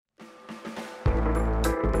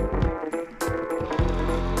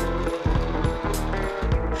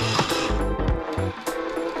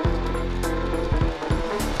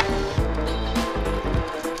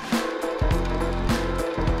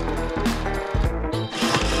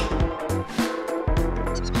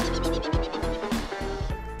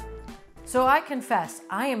So I confess,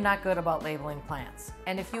 I am not good about labeling plants.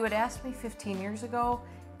 And if you had asked me 15 years ago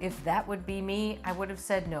if that would be me, I would have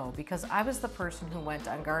said no, because I was the person who went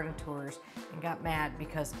on garden tours and got mad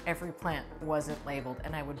because every plant wasn't labeled,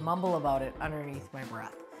 and I would mumble about it underneath my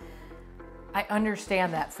breath. I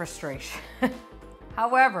understand that frustration.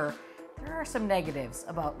 However, there are some negatives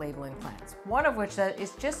about labeling plants. One of which that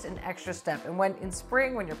is just an extra step. And when in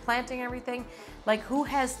spring, when you're planting everything, like who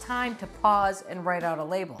has time to pause and write out a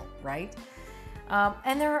label, right?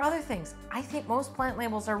 And there are other things. I think most plant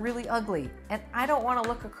labels are really ugly, and I don't want to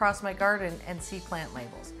look across my garden and see plant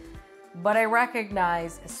labels. But I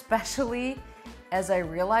recognize, especially as I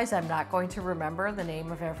realize I'm not going to remember the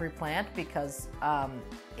name of every plant because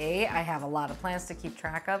A, I have a lot of plants to keep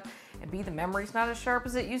track of, and B, the memory's not as sharp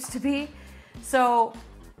as it used to be. So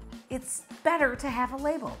it's better to have a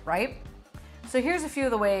label, right? So here's a few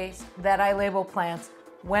of the ways that I label plants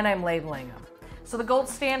when I'm labeling them. So the gold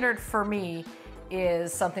standard for me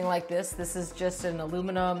is something like this. This is just an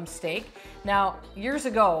aluminum stake. Now, years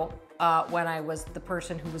ago, when I was the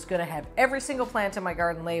person who was gonna have every single plant in my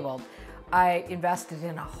garden labeled, I invested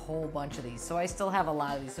in a whole bunch of these. So I still have a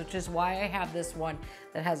lot of these, which is why I have this one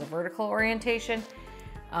that has a vertical orientation,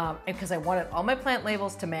 and because I wanted all my plant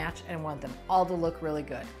labels to match and want them all to look really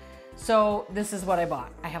good. So this is what I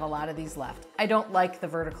bought. I have a lot of these left. I don't like the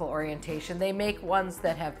vertical orientation. They make ones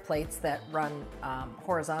that have plates that run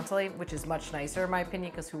horizontally, which is much nicer in my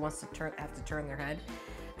opinion, because who wants to have to turn their head?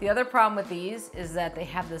 The other problem with these is that they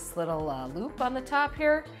have this little loop on the top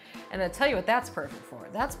here, and I'll tell you what that's perfect for.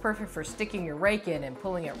 That's perfect for sticking your rake in and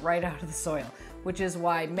pulling it right out of the soil, which is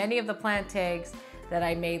why many of the plant tags that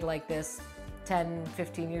I made like this 10,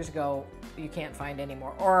 15 years ago, you can't find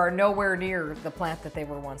anymore, or are nowhere near the plant that they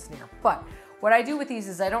were once near. But what I do with these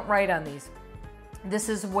is I don't write on these. This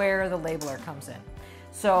is where the labeler comes in.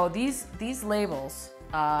 So these labels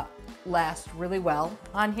last really well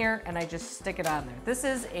on here, and I just stick it on there. This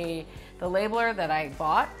is the labeler that I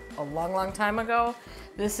bought a long time ago.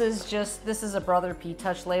 This is a Brother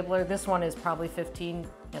P-Touch labeler. This one is probably 15,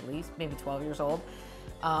 at least, maybe 12 years old.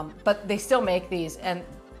 But they still make these, and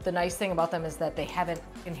the nice thing about them is that they haven't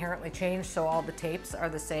inherently changed, so all the tapes are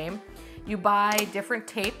the same. You buy different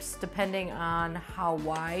tapes depending on how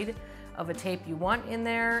wide of a tape you want in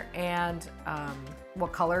there, and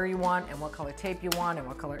what color you want, and what color tape you want, and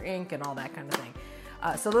what color ink, and all that kind of thing.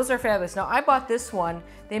 So those are fabulous. Now I bought this one.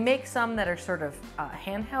 They make some that are sort of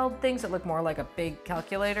handheld things that look more like a big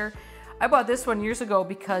calculator. I bought this one years ago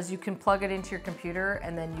because you can plug it into your computer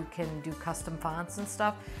and then you can do custom fonts and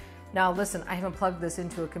stuff. Now listen, I haven't plugged this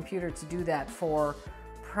into a computer to do that for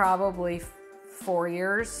probably 4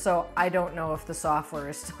 years, so I don't know if the software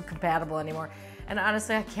is still compatible anymore. And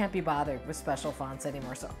honestly, I can't be bothered with special fonts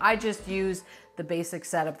anymore. So I just use the basic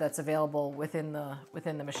setup that's available within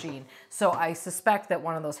the machine. So I suspect that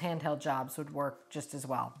one of those handheld jobs would work just as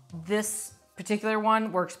well. This particular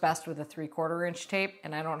one works best with a 3/4 inch tape,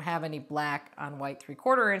 and I don't have any black on white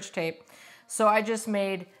 3/4 inch tape. So I just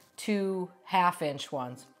made 2 1/2 inch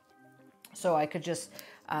ones. So I could just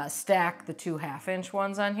stack the 2 1/2 inch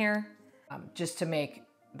ones on here just to make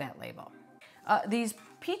that label. These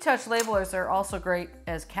P-Touch labelers are also great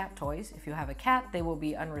as cat toys. If you have a cat, they will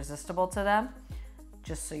be unresistible to them,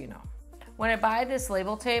 just so you know. When I buy this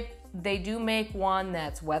label tape, they do make one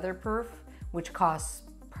that's weatherproof, which costs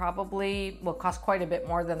cost quite a bit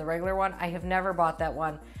more than the regular one. I have never bought that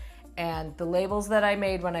one. And the labels that I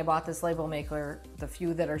made when I bought this label maker, the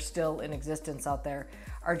few that are still in existence out there,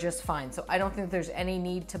 are just fine. So I don't think there's any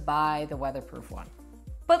need to buy the weatherproof one.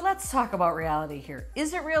 But let's talk about reality here.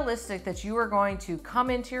 Is it realistic that you are going to come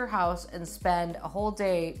into your house and spend a whole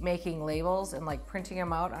day making labels and like printing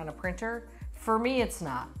them out on a printer? For me, it's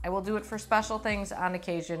not. I will do it for special things on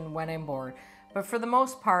occasion when I'm bored. But for the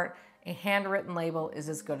most part, a handwritten label is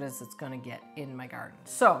as good as it's gonna get in my garden.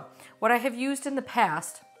 So what I have used in the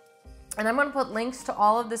past, and I'm gonna put links to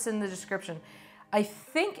all of this in the description. I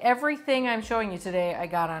think everything I'm showing you today I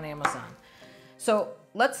got on Amazon. So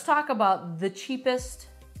let's talk about the cheapest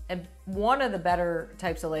and one of the better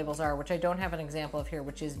types of labels are, which I don't have an example of here,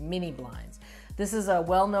 which is mini blinds. This is a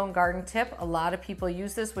well-known garden tip. A lot of people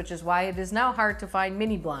use this, which is why it is now hard to find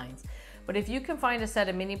mini blinds. But if you can find a set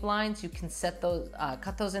of mini blinds, you can set those,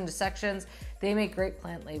 cut those into sections. They make great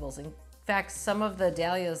plant labels. In fact, some of the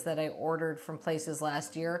dahlias that I ordered from places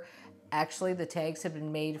last year, actually the tags have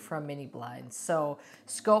been made from mini blinds. So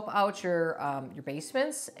scope out your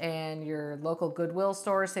basements and your local Goodwill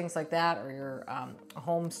stores, things like that, or your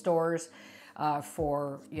home stores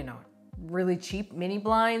for, you know, really cheap mini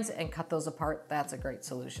blinds and cut those apart. That's a great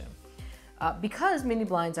solution. Because mini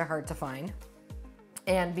blinds are hard to find,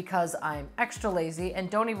 And because I'm extra lazy and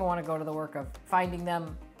don't even want to go to the work of finding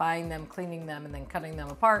them, buying them, cleaning them, and then cutting them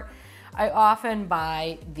apart, I often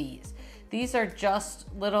buy these. These are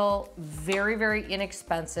just little, very, very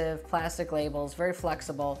inexpensive plastic labels, very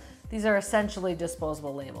flexible. These are essentially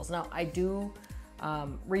disposable labels. Now, I do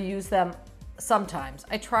reuse them sometimes.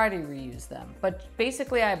 I try to reuse them, but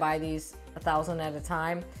basically I buy these 1,000 at a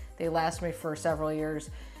time. They last me for several years.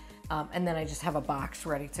 And then I just have a box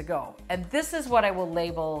ready to go. And this is what I will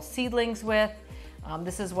label seedlings with.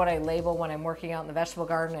 This is what I label when I'm working out in the vegetable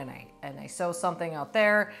garden and I sow something out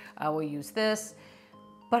there. I will use this.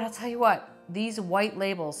 But I'll tell you what, these white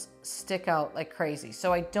labels stick out like crazy.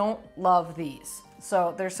 So I don't love these.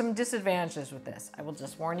 So there's some disadvantages with this. I will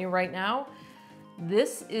just warn you right now.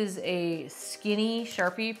 This is a skinny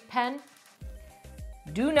Sharpie pen.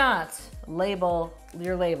 Do not label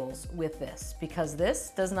your labels with this because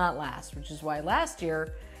this does not last, which is why last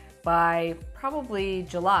year, by probably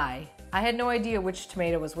July, I had no idea which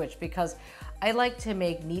tomato was which because I like to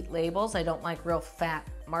make neat labels. I don't like real fat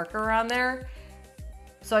marker on there.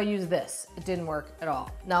 So I use this. It didn't work at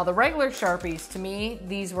all. Now the regular Sharpies, to me,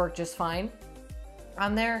 these work just fine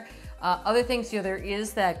on there. Other things, there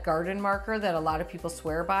is that garden marker that a lot of people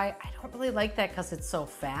swear by. I don't really like that because it's so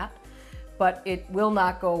fat, but it will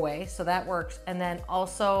not go away, so that works. And then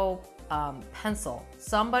also pencil.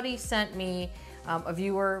 Somebody sent me, a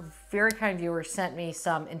viewer, very kind viewer, sent me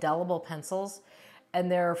some indelible pencils,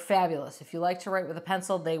 and they're fabulous. If you like to write with a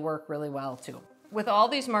pencil, they work really well too. With all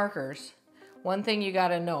these markers, one thing you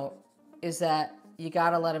gotta note is that you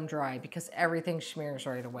gotta let them dry because everything smears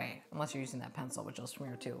right away, unless you're using that pencil, which will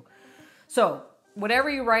smear too. So whatever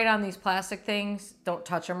you write on these plastic things, don't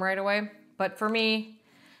touch them right away. But for me,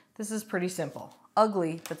 this is pretty simple.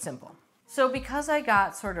 Ugly, but simple. So because I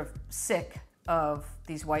got sort of sick of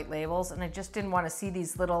these white labels and I just didn't want to see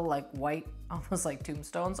these little like white, almost like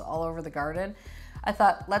tombstones all over the garden, I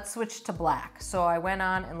thought, let's switch to black. So I went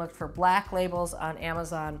on and looked for black labels on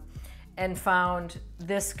Amazon and found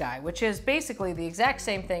this guy, which is basically the exact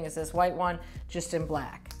same thing as this white one, just in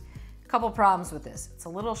black. A couple problems with this. It's a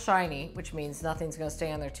little shiny, which means nothing's gonna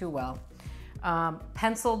stay on there too well.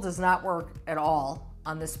 Pencil does not work at all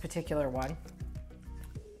on this particular one.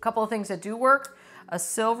 A couple of things that do work. A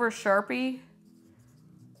silver Sharpie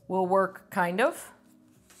will work kind of.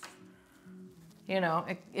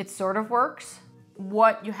 It sort of works.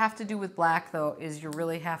 What you have to do with black though is you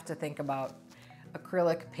really have to think about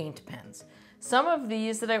acrylic paint pens. Some of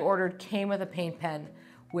these that I ordered came with a paint pen,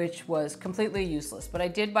 which was completely useless, but I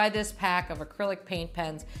did buy this pack of acrylic paint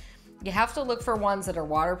pens. You have to look for ones that are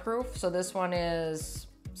waterproof. So this one is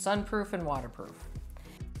sunproof and waterproof.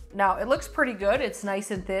 Now it looks pretty good. It's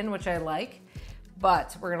nice and thin, which I like,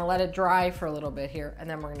 but we're gonna let it dry for a little bit here and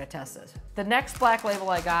then we're gonna test this. The next black label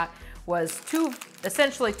I got was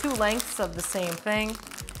essentially two lengths of the same thing,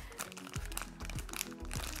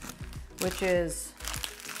 which is,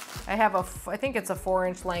 I think it's a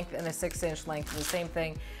 4-inch length and a 6-inch length of the same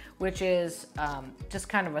thing, which is just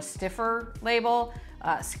kind of a stiffer label,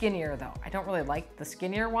 skinnier though. I don't really like the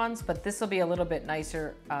skinnier ones, but this will be a little bit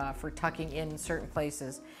nicer for tucking in certain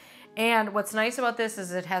places. And what's nice about this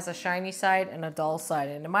is it has a shiny side and a dull side.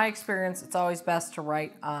 And in my experience, it's always best to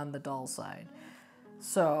write on the dull side.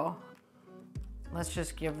 So let's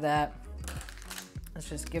just give that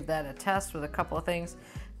a test with a couple of things.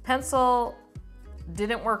 Pencil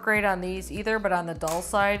didn't work great on these either, but on the dull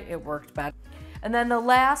side, it worked better. And then the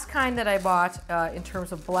last kind that I bought in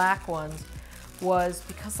terms of black ones was,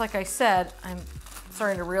 because like I said, I'm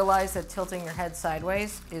starting to realize that tilting your head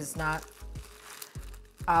sideways is not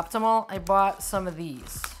optimal. I bought some of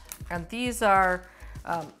these, and these are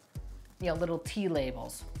little tea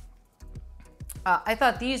labels. I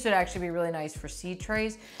thought these would actually be really nice for seed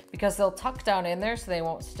trays because they'll tuck down in there so they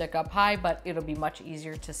won't stick up high, but it'll be much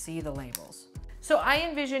easier to see the labels. So I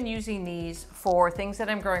envision using these for things that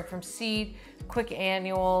I'm growing from seed, quick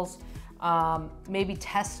annuals, maybe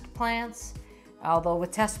test plants. Although with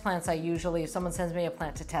test plants, if someone sends me a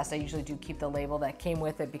plant to test, I usually do keep the label that came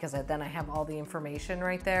with it because then I have all the information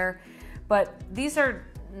right there. But these are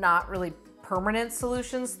not really permanent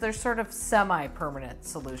solutions. They're sort of semi-permanent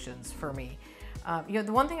solutions for me.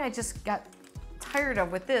 The one thing I just got tired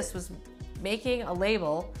of with this was making a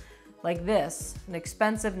label like this, an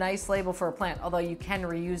expensive, nice label for a plant, although you can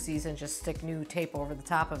reuse these and just stick new tape over the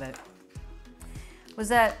top of it, was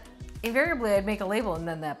that invariably I'd make a label and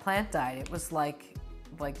then that plant died. It was like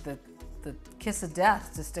the kiss of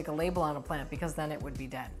death to stick a label on a plant because then it would be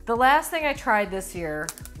dead. The last thing I tried this year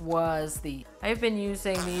was I've been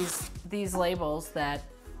using these labels that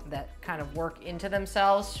kind of work into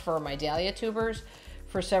themselves for my dahlia tubers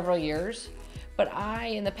for several years. But I,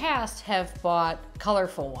 in the past, have bought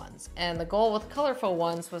colorful ones. And the goal with colorful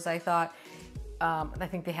ones was I thought, I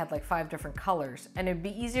think they had like 5 different colors. And it'd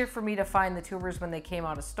be easier for me to find the tubers when they came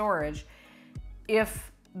out of storage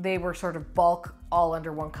if they were sort of bulk all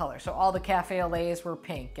under one color. So all the Cafe au Laits were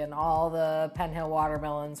pink and all the Penn Hill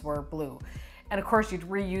watermelons were blue. And of course you'd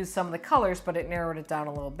reuse some of the colors, but it narrowed it down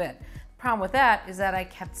a little bit. The problem with that is that I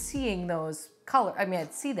kept seeing those colors. I mean,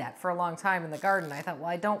 I'd see that for a long time in the garden. I thought, well,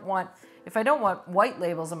 if I don't want white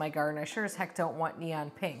labels in my garden, I sure as heck don't want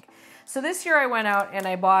neon pink. So this year I went out and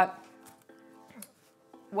I bought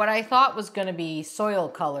what I thought was gonna be soil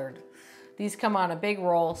colored. These come on a big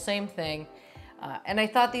roll, same thing. And I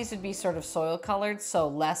thought these would be sort of soil colored, so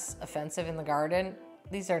less offensive in the garden.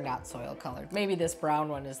 These are not soil colored. Maybe this brown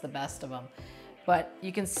one is the best of them. But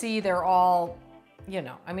you can see they're all, you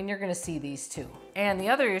know, I mean, you're gonna see these too. And the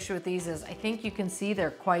other issue with these is I think you can see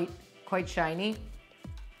they're quite shiny,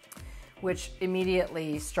 which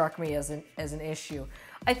immediately struck me as an issue.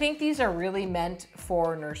 I think these are really meant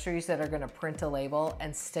for nurseries that are gonna print a label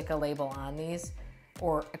and stick a label on these.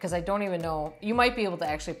 Or, because I don't even know, you might be able to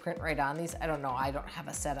actually print right on these. I don't know, I don't have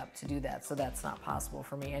a setup to do that, so that's not possible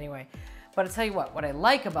for me anyway. But I'll tell you what I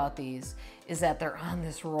like about these is that they're on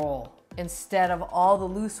this roll. Instead of all the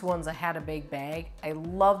loose ones I had a big bag, I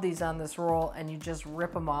love these on this roll, and you just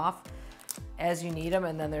rip them off as you need them,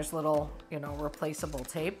 and then there's little, you know, replaceable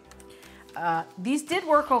tape. These did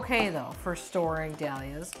work okay though for storing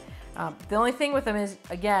dahlias. The only thing with them is,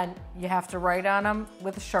 again, you have to write on them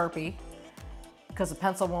with a Sharpie, because the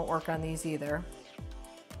pencil won't work on these either.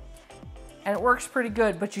 And it works pretty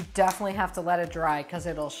good, but you definitely have to let it dry because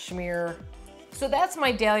it'll smear. So that's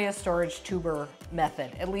my dahlia storage tuber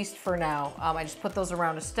method, at least for now. I just put those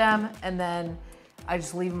around a stem and then I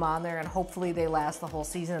just leave them on there and hopefully they last the whole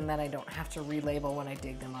season and then I don't have to relabel when I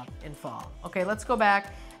dig them up in fall. Okay, let's go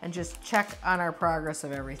back and just check on our progress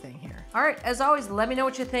of everything here. All right, as always, let me know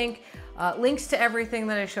what you think. Links to everything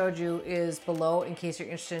that I showed you is below in case you're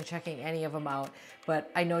interested in checking any of them out.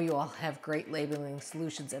 But I know you all have great labeling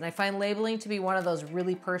solutions. And I find labeling to be one of those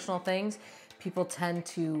really personal things. People tend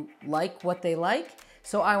to like what they like.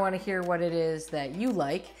 So I want to hear what it is that you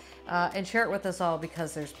like and share it with us all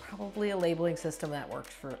because there's probably a labeling system that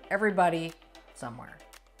works for everybody somewhere.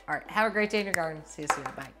 All right, have a great day in your garden. See you soon.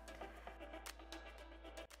 Bye.